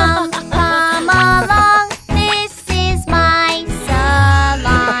 Come along. This is my salon.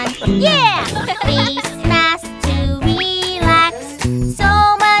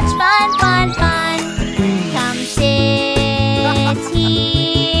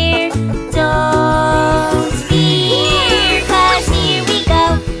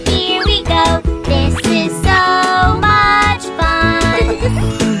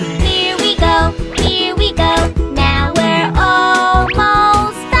 Here we go, here we go. Now we're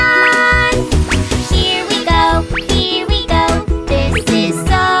almost done. Here we go, here we go. This is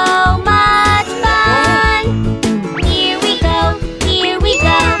so much fun. Here we go, here we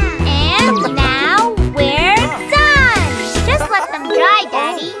go. And now we're done. Just let them dry,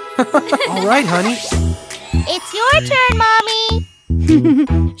 Daddy. All right, honey. It's your turn, Mommy.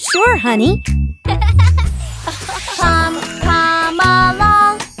 Sure, honey. Come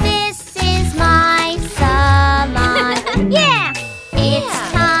along. This is my salon. Yeah!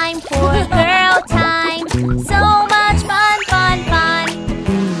 It's time for girl time. So much fun, fun, fun.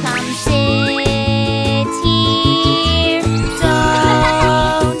 Come sit here.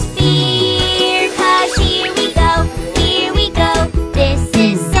 Don't fear. 'Cause here we go, here we go. This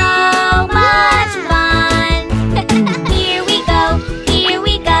is so much fun. Here we go, here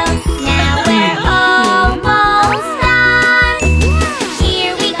we go. Now we're almost done.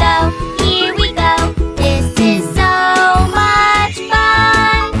 Here we go, here we go. This is so much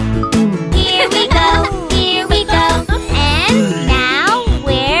fun. Here we go, here we go. And now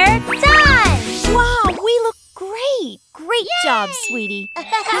we're done. Wow, we look great. Great job, sweetie. 1,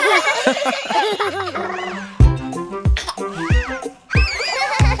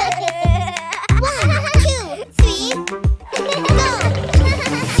 2, 3, go!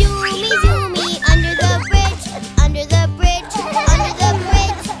 Zoomy, zoomy, under the bridge, under the bridge, under the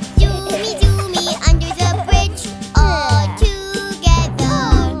bridge. Zoomy, zoomy, under the bridge, all together.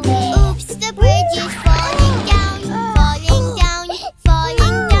 Oops, the bridge is falling down, falling down,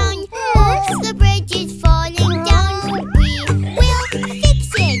 falling down. Oops, the bridge is falling down. We will fix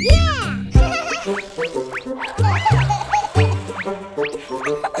it. Yeah!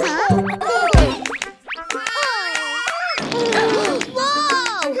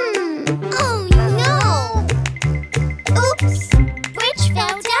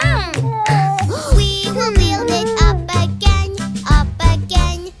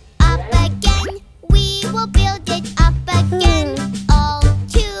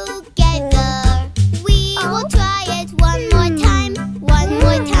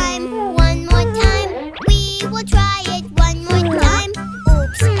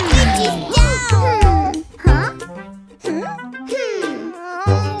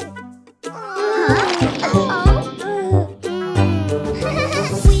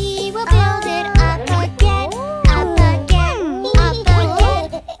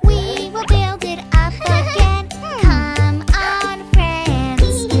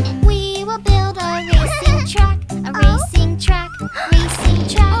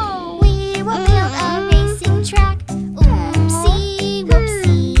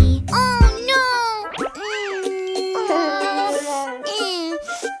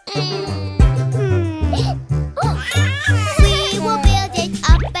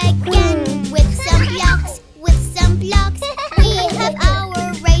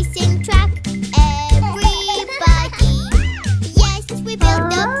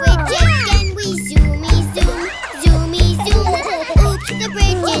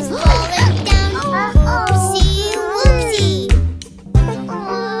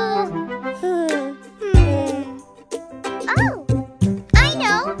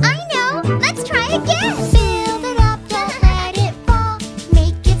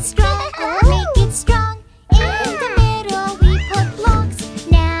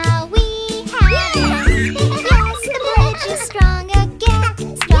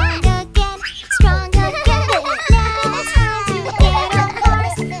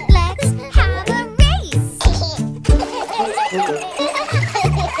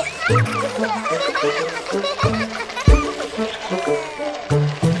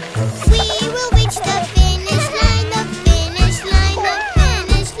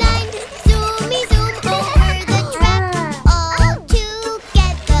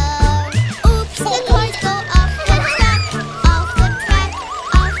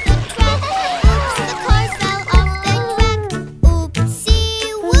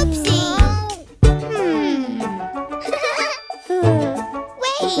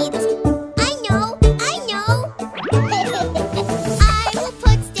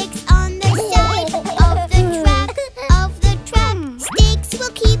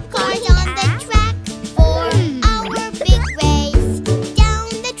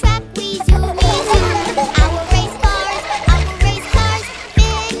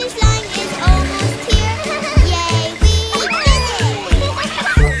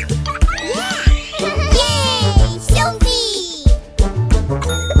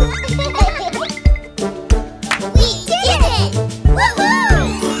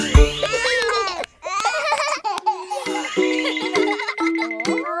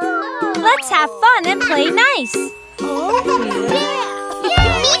 Let's have fun and play nice. Me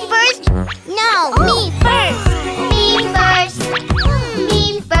first? No, me first. Me first. Me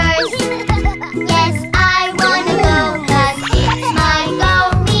first. Yes, I wanna go 'cause it's my go.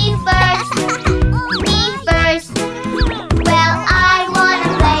 Me first. Me first. Well, I wanna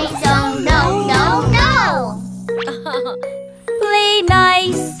play, so no, no, no. Play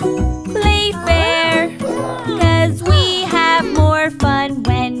nice, play fair, 'cause we have more fun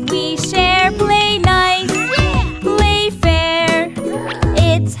when we share. Play nice, play fair,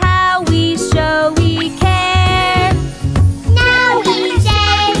 it's how we show we care. Now we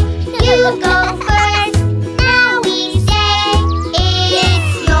say, you go first. Now we say,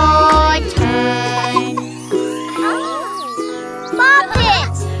 it's your turn. Pop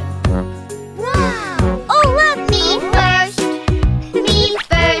it! Oh, look! Me first. Me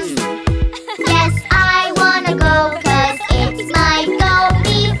first. Yes, I wanna go 'cause it's my go.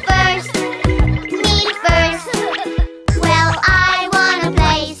 Me first. Me first. Well, I wanna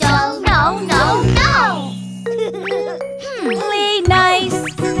play, so no, no, no. Play nice,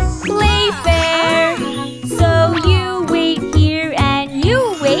 play fair, so you wait here and you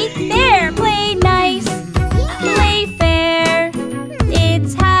wait there. Play nice, play fair,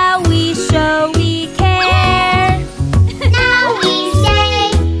 it's how we show we care. Now we say,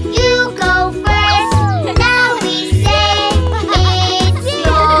 you go first. Now we say, it's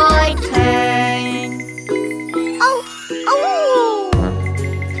your turn. Oh, oh.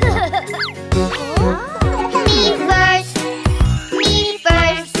 Me first. Me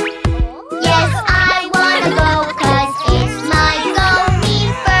first. Yes, I wanna go 'cause it's my go. Me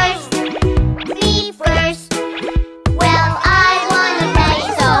first. Me first. Well, I wanna play,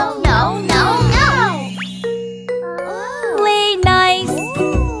 so no, no, no. Play nice,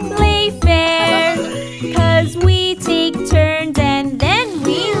 play fair, 'cause we take turns and then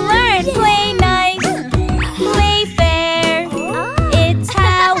we learn. Play nice, play fair, it's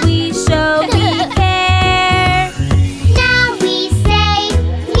how we show we care. Now we say,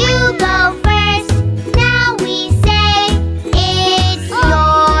 you go first. Now we say, it's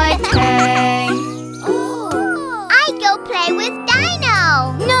your turn. I go play with Dino.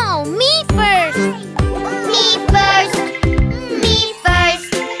 No, me first. Me first. Me first.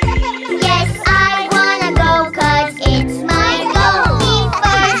 Yes, I wanna go 'cause it's my go. Me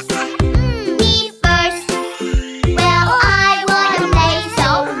first. Me first. Well, I wanna play, so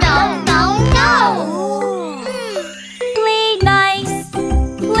no, no, no. Play nice,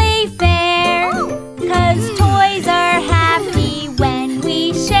 play fair, 'cause toys are happy when we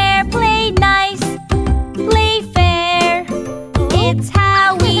share. Play nice, play fair, it's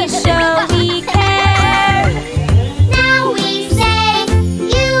how we show we care. Now we say,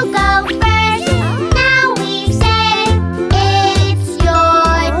 you go first. Now we say, it's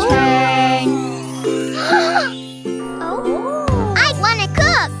your turn. I wanna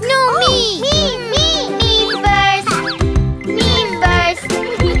cook. No, me. Me first. Me first.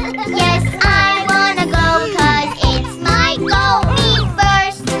 Yes, I wanna go 'cause it's my go. Me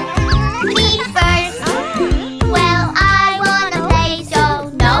first. Me first. Well, I wanna play, so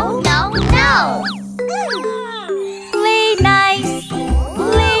no, no, no. Play nice,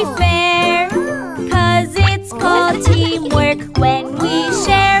 play fair, 'cause it's called teamwork when we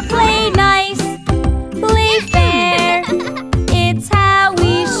share. Play nice, play fair, it's how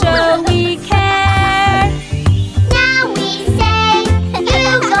we show we care. Now we say, you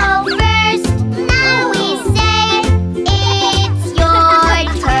go first. Now we say, it's your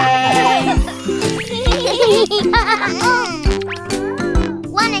turn.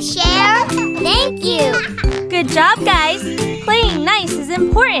 Wanna share? Thank you. Good job, guys. Playing nice is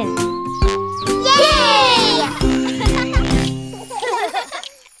important. Yay!